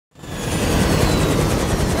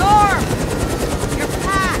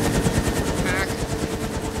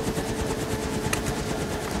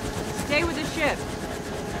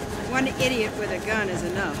idiot with a gun is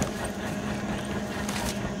enough.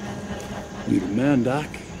 You the man, Doc?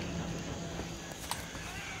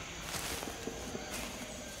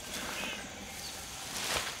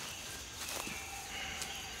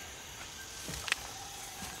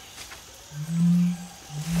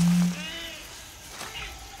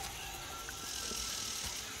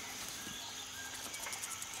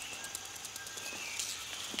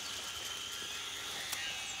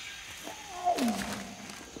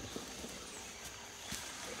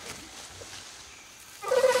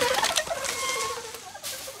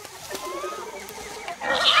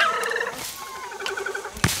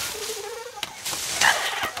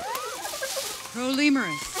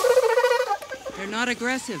 They're not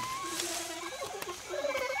aggressive.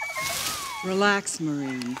 Relax,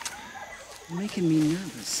 Marine. You're making me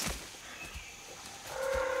nervous.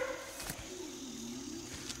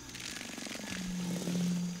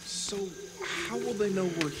 So, how will they know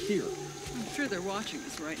we're here? I'm sure they're watching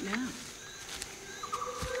us right now.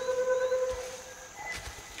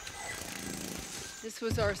 This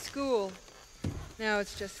was our school. Now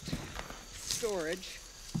it's just storage.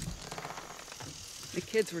 The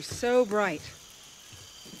kids were so bright,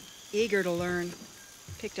 eager to learn.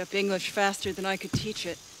 Picked up English faster than I could teach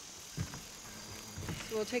it.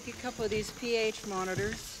 So we'll take a couple of these pH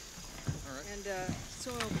monitors. All right. And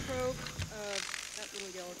soil probe, that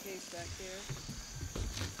little yellow case back there.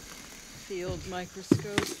 Field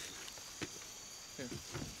microscope. Here.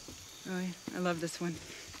 Oh, I love this one.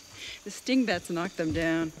 The sting bats knocked them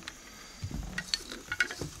down.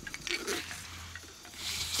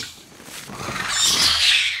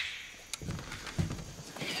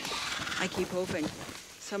 I keep hoping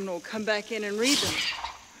someone will come back in and read them.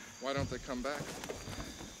 Why don't they come back?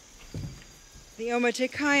 The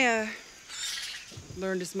A.V.A.T.A.R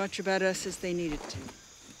learned as much about us as they needed to.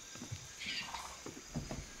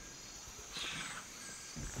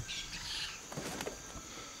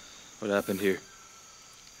 What happened here?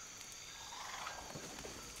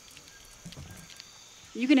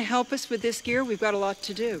 You gonna help us with this gear? We've got a lot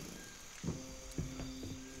to do.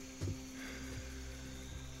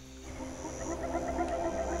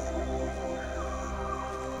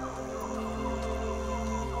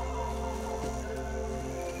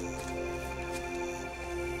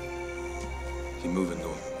 Keep moving,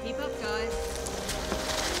 though. Keep up, guys.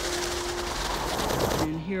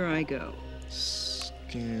 And here I go.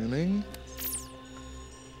 Scanning.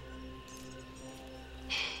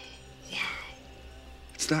 Wow.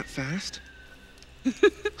 It's that fast?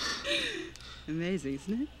 Amazing,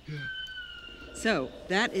 isn't it? Yeah. So,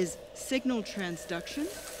 that is signal transduction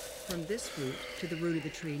from this root to the root of the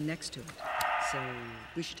tree next to it. So,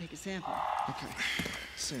 we should take a sample. Okay.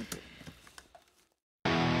 Sample.